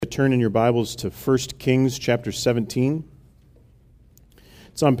turn in your Bibles to 1 Kings chapter 17.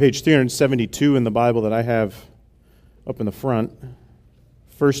 It's on page 372 in the Bible that I have up in the front.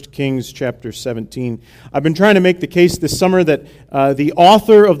 1 Kings chapter 17. I've been trying to make the case this summer that the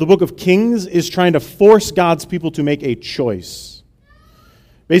author of the book of Kings is trying to force God's people to make a choice.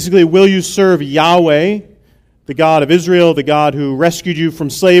 Basically, will you serve Yahweh, the God of Israel, the God who rescued you from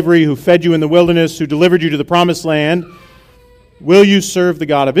slavery, who fed you in the wilderness, who delivered you to the promised land? Will you serve the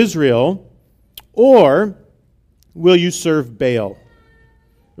God of Israel, or will you serve Baal?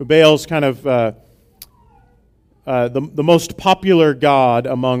 Baal's kind of the most popular god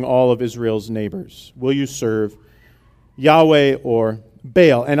among all of Israel's neighbors. Will you serve Yahweh or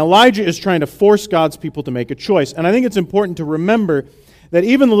Baal? And Elijah is trying to force God's people to make a choice. And I think it's important to remember that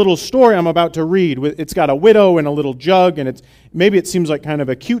even the little story I'm about to read, it's got a widow and a little jug, and maybe it seems like kind of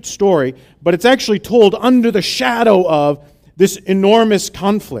a cute story, but it's actually told under the shadow of this enormous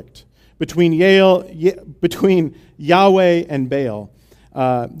conflict between Yahweh and Baal.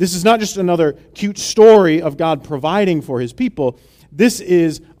 This is not just another cute story of God providing for His people. This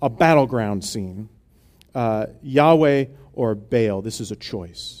is a battleground scene. Yahweh or Baal. This is a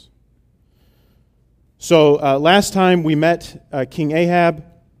choice. So last time we met King Ahab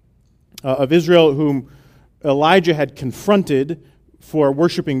of Israel, whom Elijah had confronted for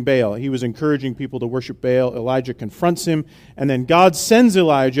worshiping Baal. He was encouraging people to worship Baal. Elijah confronts him, and then God sends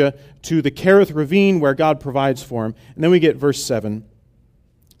Elijah to the Kerith ravine where God provides for him. And then we get verse 7.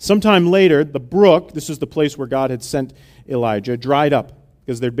 Sometime later, the brook, this is the place where God had sent Elijah, dried up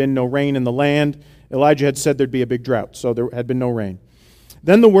because there'd been no rain in the land. Elijah had said there'd be a big drought, so there had been no rain.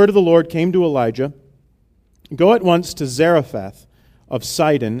 Then the word of the Lord came to Elijah, "Go at once to Zarephath of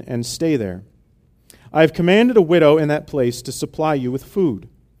Sidon and stay there. I have commanded a widow in that place to supply you with food."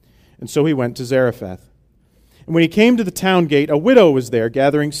 And so he went to Zarephath. And when he came to the town gate, a widow was there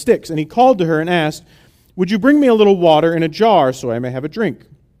gathering sticks, and he called to her and asked, "Would you bring me a little water in a jar so I may have a drink?"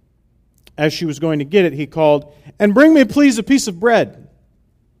 As she was going to get it, he called, "And bring me, please, a piece of bread."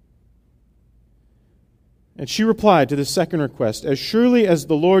 And she replied to the second request, "As surely as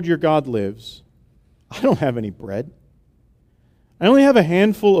the Lord your God lives, I don't have any bread. I only have a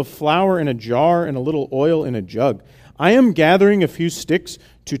handful of flour in a jar and a little oil in a jug. I am gathering a few sticks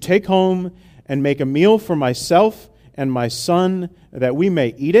to take home and make a meal for myself and my son, that we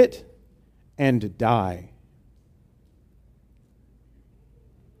may eat it and die."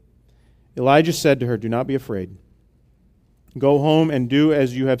 Elijah said to her, "Do not be afraid. Go home and do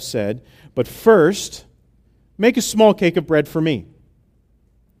as you have said, but first make a small cake of bread for me.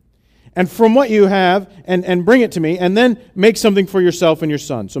 And from what you have, and bring it to me, and then make something for yourself and your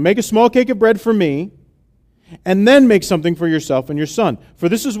son. So make a small cake of bread for me, and then make something for yourself and your son. For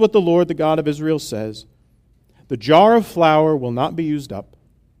this is what the Lord, the God of Israel, says: the jar of flour will not be used up,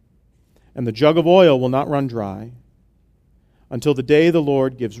 and the jug of oil will not run dry, until the day the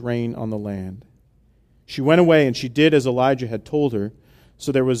Lord gives rain on the land." She went away, and she did as Elijah had told her.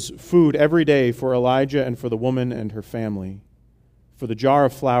 So there was food every day for Elijah and for the woman and her family. For the jar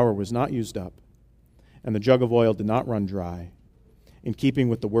of flour was not used up, and the jug of oil did not run dry, in keeping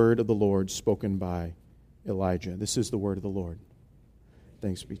with the word of the Lord spoken by Elijah. This is the word of the Lord.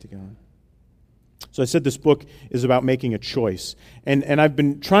 Thanks be to God. So I said this book is about making a choice. And I've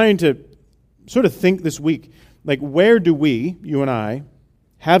been trying to sort of think this week, like, where do we, you and I,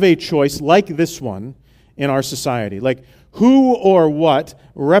 have a choice like this one in our society? Like, who or what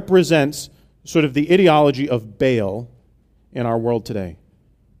represents sort of the ideology of Baal in our world today?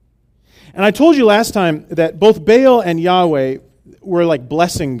 And I told you last time that both Baal and Yahweh were like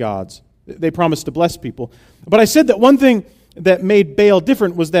blessing gods. They promised to bless people. But I said that one thing that made Baal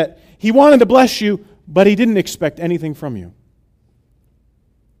different was that he wanted to bless you, but he didn't expect anything from you.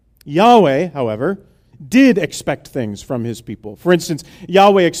 Yahweh, however, did expect things from his people. For instance,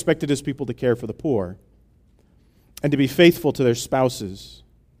 Yahweh expected his people to care for the poor and to be faithful to their spouses.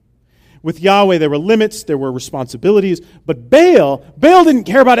 With Yahweh, there were limits, there were responsibilities, but Baal didn't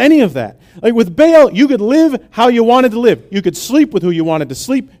care about any of that. Like with Baal, you could live how you wanted to live. You could sleep with who you wanted to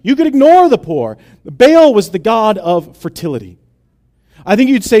sleep. You could ignore the poor. Baal was the god of fertility. I think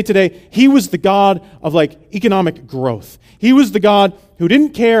you'd say today, he was the god of like economic growth. He was the god who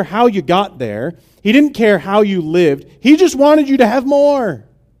didn't care how you got there. He didn't care how you lived. He just wanted you to have more.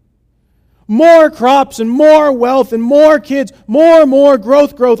 More crops and more wealth and more kids, more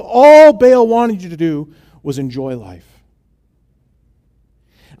growth. All Baal wanted you to do was enjoy life.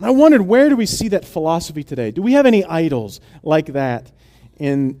 And I wondered, where do we see that philosophy today? Do we have any idols like that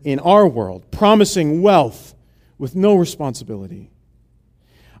in our world, promising wealth with no responsibility?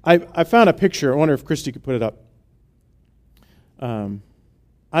 I found a picture. I wonder if Christy could put it up.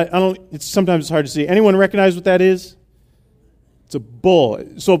 I don't. It's sometimes hard to see. Anyone recognize what that is? It's a bull.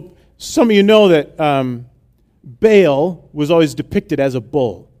 So some of you know that Baal was always depicted as a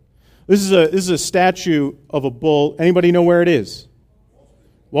bull. This is a statue of a bull. Anybody know where it is?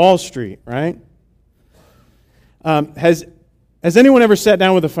 Wall Street, right? Has anyone ever sat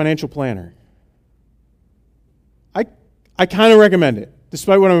down with a financial planner? I kind of recommend it.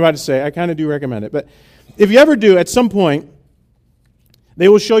 Despite what I'm about to say, I kind of do recommend it. But if you ever do, at some point, they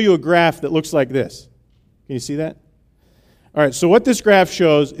will show you a graph that looks like this. Can you see that? All right, so what this graph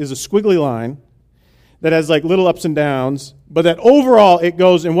shows is a squiggly line that has like little ups and downs, but that overall it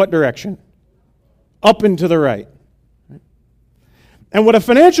goes in what direction? Up and to the right. And what a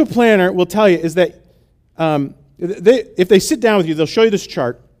financial planner will tell you is that if they sit down with you, they'll show you this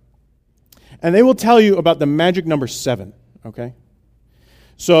chart, and they will tell you about the magic number 7, okay?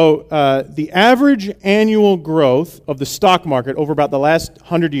 So the average annual growth of the stock market over about the last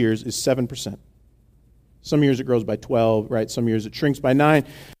 100 years is 7%. Some years it grows by 12, right? Some years it shrinks by 9.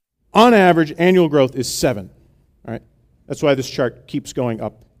 On average, annual growth is 7, all right? That's why this chart keeps going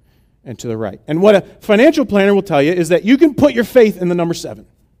up and to the right. And what a financial planner will tell you is that you can put your faith in the number 7.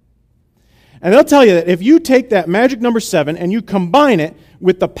 And they'll tell you that if you take that magic number 7 and you combine it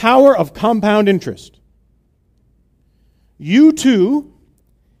with the power of compound interest, you too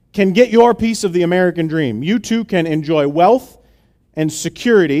can get your piece of the American dream. You too can enjoy wealth and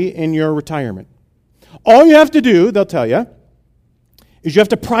security in your retirement. All you have to do, they'll tell you, is you have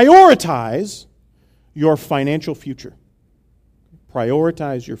to prioritize your financial future.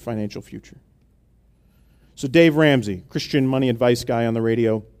 Prioritize your financial future. So Dave Ramsey, Christian money advice guy on the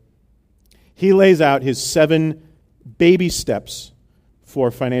radio, he lays out his 7 baby steps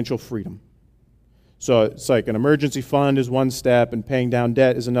for financial freedom. So it's like an emergency fund is one step, and paying down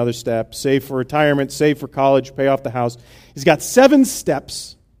debt is another step. Save for retirement, save for college, pay off the house. He's got 7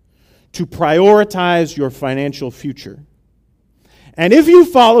 steps to prioritize your financial future. And if you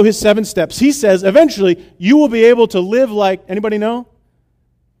follow his 7 steps, he says eventually you will be able to live like, anybody know?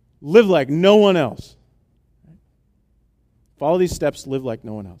 Live like no one else. Follow these steps, live like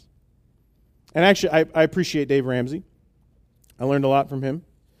no one else. And actually, I appreciate Dave Ramsey. I learned a lot from him.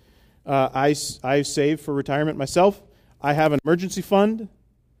 I save for retirement myself. I have an emergency fund.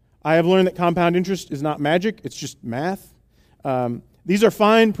 I have learned that compound interest is not magic. It's just math. These are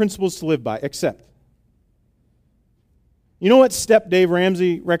fine principles to live by, except, you know what step Dave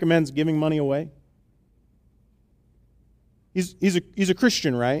Ramsey recommends giving money away? He's a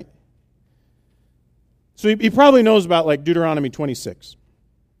Christian, right? So he probably knows about like Deuteronomy 26,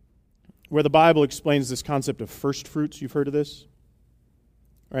 where the Bible explains this concept of first fruits. You've heard of this?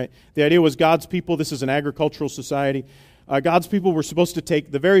 Right? The idea was God's people, this is an agricultural society, God's people were supposed to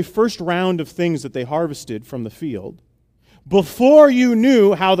take the very first round of things that they harvested from the field before you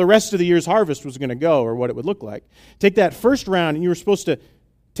knew how the rest of the year's harvest was going to go or what it would look like. Take that first round, and you were supposed to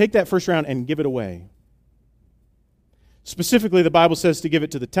take that first round and give it away. Specifically, the Bible says to give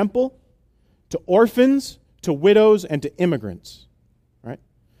it to the temple, to orphans, to widows, and to immigrants. Right?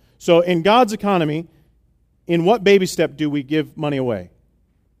 So in God's economy, in what baby step do we give money away?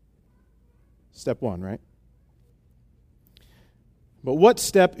 Step 1, right? But what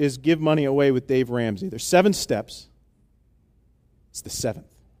step is give money away with Dave Ramsey? There's 7 steps. It's the 7th.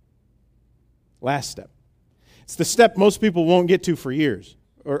 Last step. It's the step most people won't get to for years,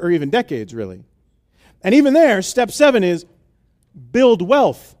 or even decades, really. And even there, step 7 is build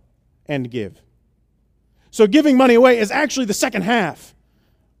wealth and give. So giving money away is actually the second half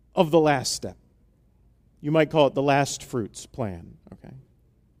of the last step. You might call it the last fruits plan, okay?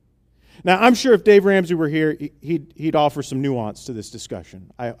 Now, I'm sure if Dave Ramsey were here, he'd offer some nuance to this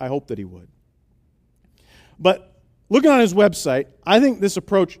discussion. I hope that he would. But looking on his website, I think this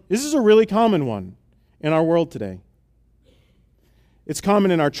approach, this is a really common one in our world today. It's common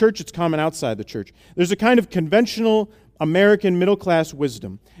in our church, it's common outside the church. There's a kind of conventional American middle-class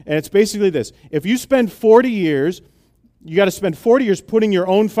wisdom, and it's basically this. If you spend 40 years, you got to spend 40 years putting your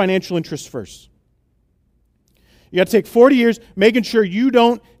own financial interests first. You got to take 40 years making sure you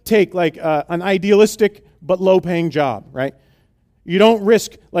don't take like an idealistic but low-paying job, right? You don't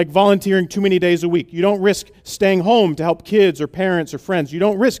risk like volunteering too many days a week. You don't risk staying home to help kids or parents or friends. You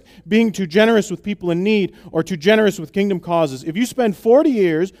don't risk being too generous with people in need or too generous with kingdom causes. If you spend 40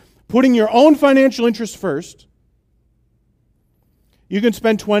 years putting your own financial interests first, you can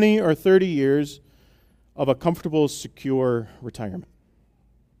spend 20 or 30 years of a comfortable, secure retirement.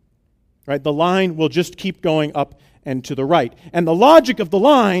 Right? The line will just keep going up and to the right. And the logic of the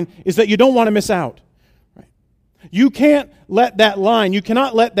line is that you don't want to miss out. Right? You can't let that line, you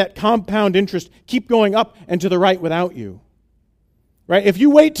cannot let that compound interest keep going up and to the right without you. Right? If you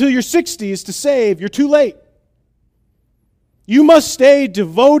wait till your 60s to save, you're too late. You must stay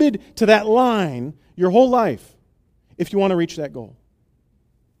devoted to that line your whole life if you want to reach that goal.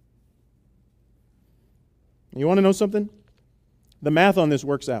 You want to know something? The math on this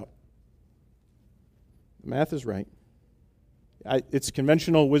works out. The math is right. It's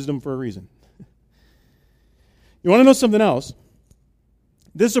conventional wisdom for a reason. You want to know something else?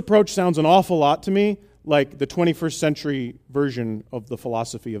 This approach sounds an awful lot to me like the 21st century version of the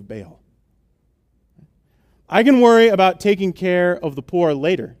philosophy of Baal. I can worry about taking care of the poor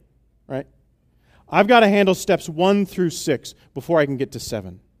later, right? I've got to handle steps 1 through 6 before I can get to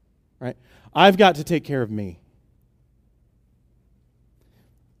 7, right? I've got to take care of me.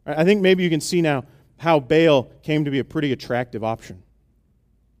 I think maybe you can see now how Baal came to be a pretty attractive option,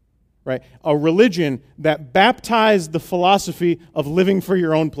 right? A religion that baptized the philosophy of living for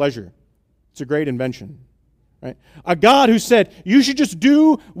your own pleasure. It's a great invention. Right? A God who said, you should just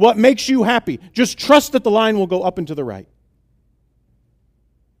do what makes you happy. Just trust that the line will go up and to the right.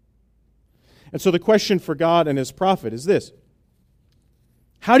 And so the question for God and His prophet is this.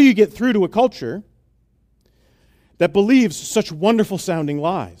 How do you get through to a culture that believes such wonderful sounding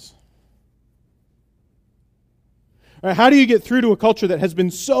lies? Right? How do you get through to a culture that has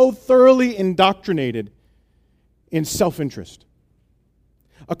been so thoroughly indoctrinated in self-interest?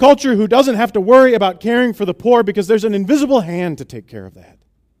 A culture who doesn't have to worry about caring for the poor because there's an invisible hand to take care of that.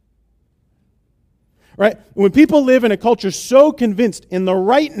 Right? When people live in a culture so convinced in the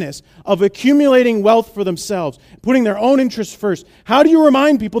rightness of accumulating wealth for themselves, putting their own interests first, how do you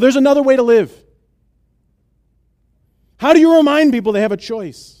remind people there's another way to live? How do you remind people they have a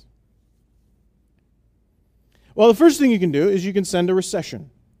choice? Well, the first thing you can do is you can send a recession,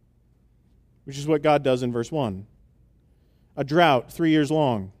 which is what God does in verse 1. A drought 3 years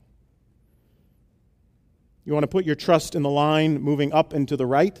long. You want to put your trust in the line moving up and to the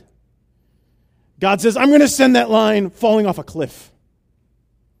right? God says, I'm going to send that line falling off a cliff.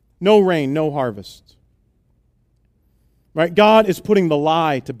 No rain, no harvest. Right? God is putting the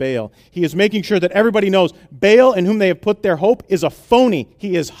lie to Baal. He is making sure that everybody knows Baal, in whom they have put their hope, is a phony.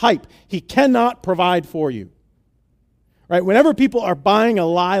 He is hype. He cannot provide for you. Right? Whenever people are buying a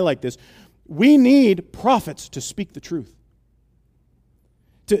lie like this, we need prophets to speak the truth.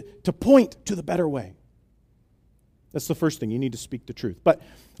 To point to the better way. That's the first thing. You need to speak the truth. But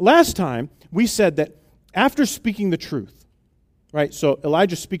last time, we said that after speaking the truth, right, so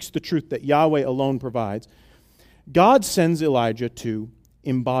Elijah speaks the truth that Yahweh alone provides, God sends Elijah to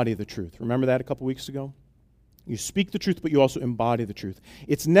embody the truth. Remember that a couple weeks ago? You speak the truth, but you also embody the truth.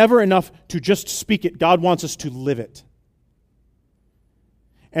 It's never enough to just speak it. God wants us to live it.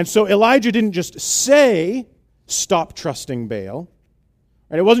 And so Elijah didn't just say, stop trusting Baal.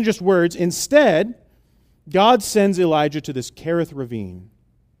 Right? It wasn't just words. Instead, God sends Elijah to this Kerith ravine.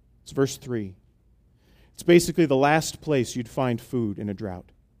 It's verse 3. It's basically the last place you'd find food in a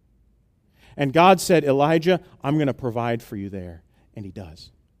drought. And God said, Elijah, I'm going to provide for you there. And He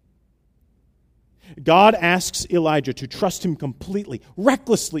does. God asks Elijah to trust Him completely,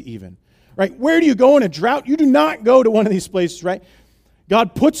 recklessly even. Right? Where do you go in a drought? You do not go to one of these places, right?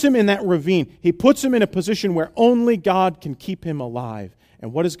 God puts him in that ravine. He puts him in a position where only God can keep him alive.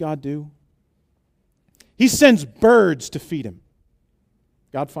 And what does God do? He sends birds to feed him.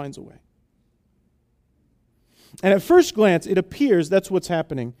 God finds a way. And at first glance, it appears that's what's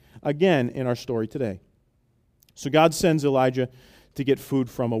happening again in our story today. So God sends Elijah to get food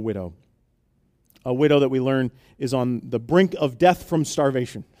from a widow. A widow that we learn is on the brink of death from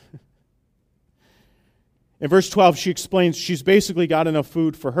starvation. In verse 12, she explains she's basically got enough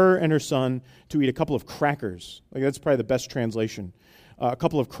food for her and her son to eat a couple of crackers. Like that's probably the best translation. A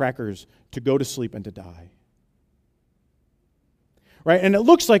couple of crackers to go to sleep and to die. Right? And it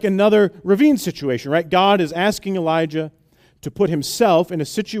looks like another ravine situation, right? God is asking Elijah to put himself in a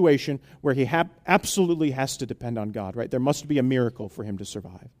situation where he absolutely has to depend on God, right? There must be a miracle for him to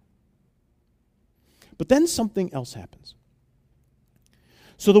survive. But then something else happens.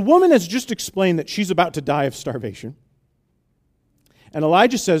 So the woman has just explained that she's about to die of starvation. And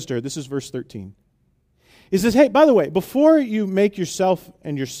Elijah says to her, this is verse 13. He says, hey, by the way, before you make yourself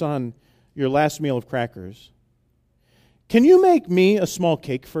and your son your last meal of crackers, can you make me a small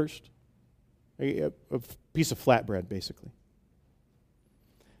cake first? A piece of flatbread, basically.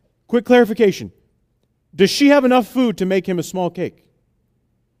 Quick clarification. Does she have enough food to make him a small cake?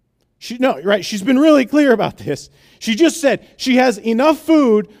 No, right? She's been really clear about this. She just said she has enough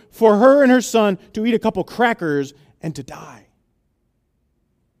food for her and her son to eat a couple crackers and to die.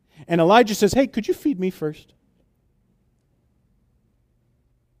 And Elijah says, hey, could you feed me first?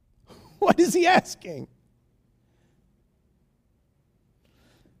 What is he asking?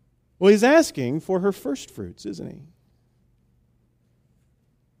 Well, he's asking for her first fruits, isn't he?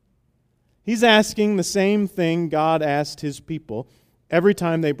 He's asking the same thing God asked his people every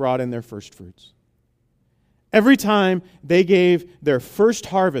time they brought in their first fruits. Every time they gave their first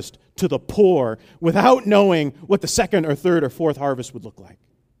harvest to the poor without knowing what the second or third or fourth harvest would look like.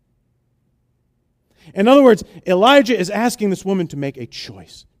 In other words, Elijah is asking this woman to make a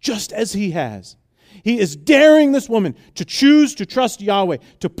choice, just as he has. He is daring this woman to choose to trust Yahweh,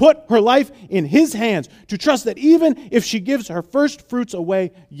 to put her life in his hands, to trust that even if she gives her first fruits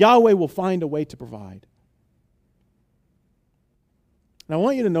away, Yahweh will find a way to provide. And I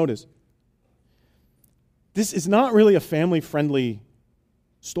want you to notice, this is not really a family-friendly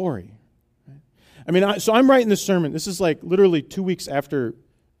story. I mean, so I'm writing this sermon. This is like literally 2 weeks after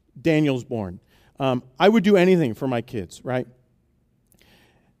Daniel's born. I would do anything for my kids, right?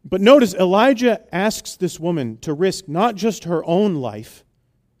 But notice, Elijah asks this woman to risk not just her own life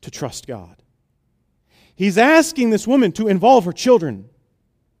to trust God. He's asking this woman to involve her children,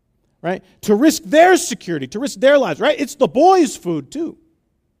 right? To risk their security, to risk their lives, right? It's the boys' food, too.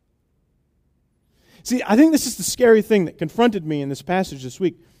 See, I think this is the scary thing that confronted me in this passage this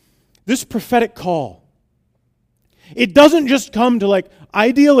week. This prophetic call. It doesn't just come to like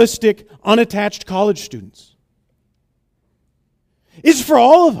idealistic, unattached college students. It's for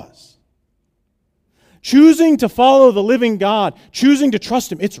all of us. Choosing to follow the living God, choosing to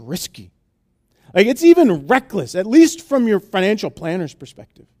trust Him, it's risky. Like it's even reckless, at least from your financial planner's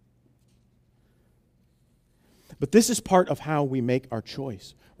perspective. But this is part of how we make our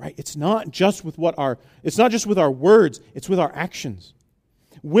choice, right? It's not just with our words, it's with our actions.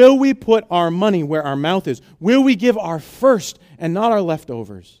 Will we put our money where our mouth is? Will we give our first and not our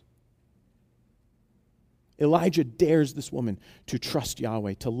leftovers? Elijah dares this woman to trust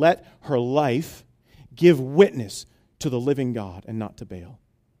Yahweh, to let her life give witness to the living God and not to Baal.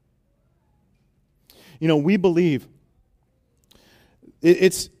 You know, we believe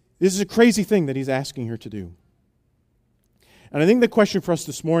this is a crazy thing that he's asking her to do. And I think the question for us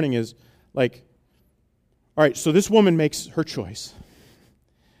this morning is like, all right, so this woman makes her choice.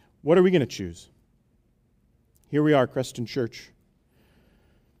 What are we going to choose? Here we are, Creston Church.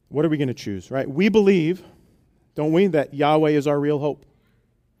 What are we going to choose, right? We believe, don't we, that Yahweh is our real hope.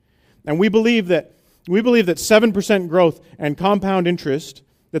 And we believe that 7% growth and compound interest,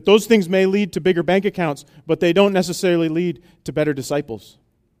 that those things may lead to bigger bank accounts, but they don't necessarily lead to better disciples.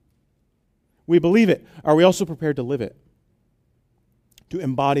 We believe it. Are we also prepared to live it? To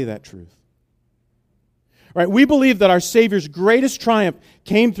embody that truth? Right? We believe that our Savior's greatest triumph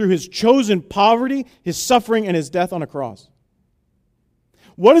came through His chosen poverty, His suffering, and His death on a cross.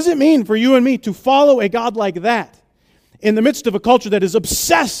 What does it mean for you and me to follow a God like that in the midst of a culture that is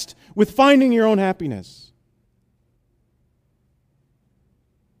obsessed with finding your own happiness?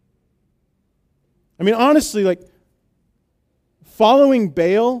 I mean, honestly, like, following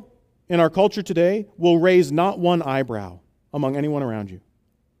Baal in our culture today will raise not one eyebrow among anyone around you.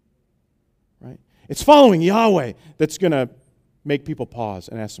 Right? It's following Yahweh that's going to make people pause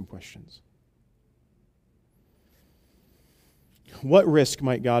and ask some questions. What risk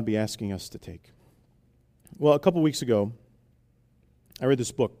might God be asking us to take? Well, a couple weeks ago, I read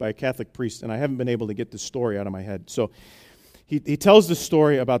this book by a Catholic priest, and I haven't been able to get this story out of my head. So he tells this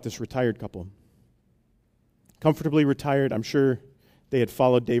story about this retired couple. Comfortably retired. I'm sure they had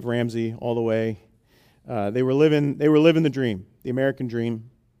followed Dave Ramsey all the way. They were living the dream, the American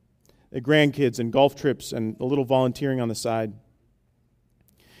dream. Their grandkids and golf trips and a little volunteering on the side.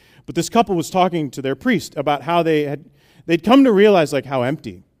 But this couple was talking to their priest about how they'd come to realize like how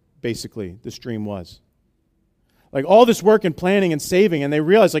empty, basically, this dream was. Like all this work and planning and saving, and they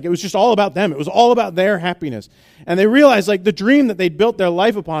realized like it was just all about them. It was all about their happiness. And they realized like the dream that they'd built their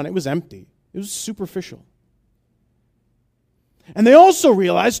life upon, it was empty. It was superficial. And they also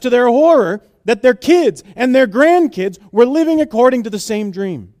realized to their horror that their kids and their grandkids were living according to the same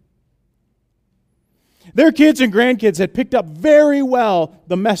dream. Their kids and grandkids had picked up very well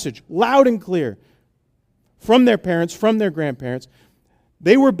the message, loud and clear, from their parents, from their grandparents.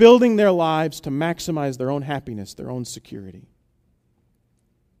 They were building their lives to maximize their own happiness, their own security.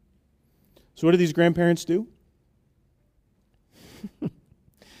 So what did these grandparents do?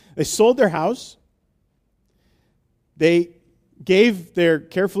 They sold their house. They gave their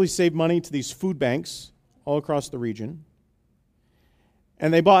carefully saved money to these food banks all across the region.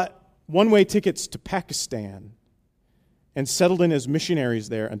 And they bought one-way tickets to Pakistan and settled in as missionaries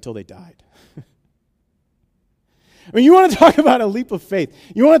there until they died. I mean, you want to talk about a leap of faith.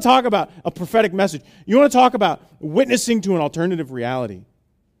 You want to talk about a prophetic message. You want to talk about witnessing to an alternative reality.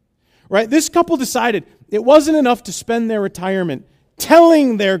 Right? This couple decided it wasn't enough to spend their retirement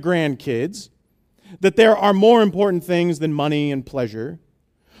telling their grandkids that there are more important things than money and pleasure,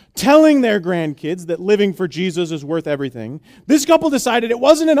 telling their grandkids that living for Jesus is worth everything. This couple decided it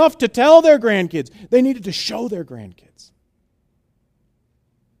wasn't enough to tell their grandkids. They needed to show their grandkids.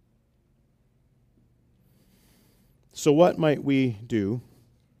 So what might we do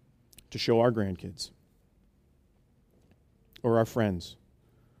to show our grandkids, or our friends,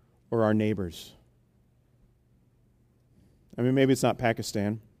 or our neighbors? I mean, maybe it's not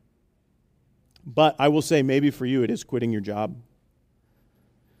Pakistan, but I will say maybe for you it is quitting your job,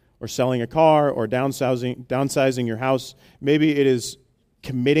 or selling a car, or downsizing your house. Maybe it is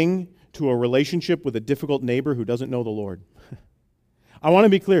committing to a relationship with a difficult neighbor who doesn't know the Lord. I want to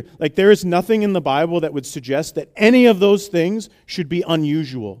be clear, like there is nothing in the Bible that would suggest that any of those things should be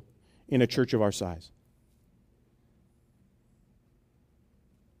unusual in a church of our size.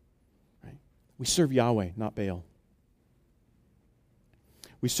 Right? We serve Yahweh, not Baal.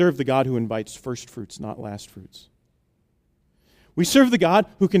 We serve the God who invites first fruits, not last fruits. We serve the God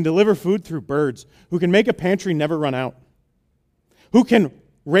who can deliver food through birds, who can make a pantry never run out, who can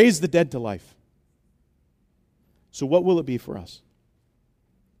raise the dead to life. So what will it be for us?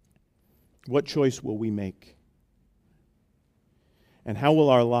 What choice will we make? And how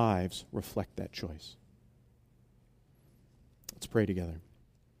will our lives reflect that choice? Let's pray together.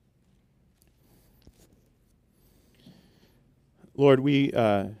 Lord, we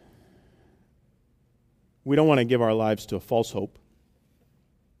don't want to give our lives to a false hope.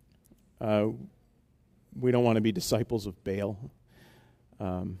 We don't want to be disciples of Baal.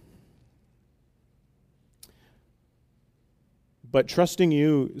 But trusting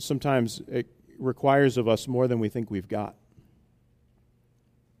you sometimes it requires of us more than we think we've got.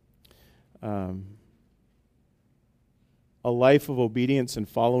 A life of obedience and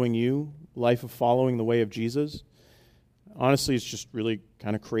following you, life of following the way of Jesus, honestly, it's just really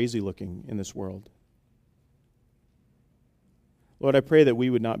kind of crazy looking in this world. Lord, I pray that we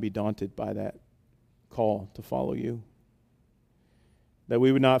would not be daunted by that call to follow you, that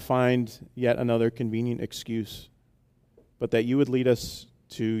we would not find yet another convenient excuse, but that you would lead us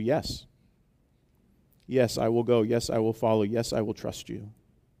to yes. Yes, I will go. Yes, I will follow. Yes, I will trust you.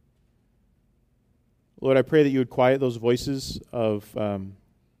 Lord, I pray that you would quiet those voices of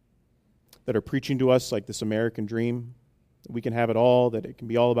that are preaching to us like this American dream, that we can have it all, that it can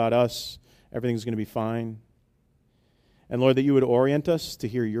be all about us, everything's going to be fine. And Lord, that you would orient us to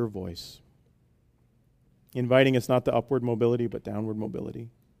hear your voice, inviting us not to upward mobility, but downward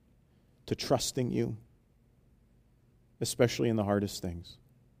mobility, to trusting you, especially in the hardest things.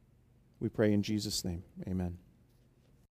 We pray in Jesus' name. Amen.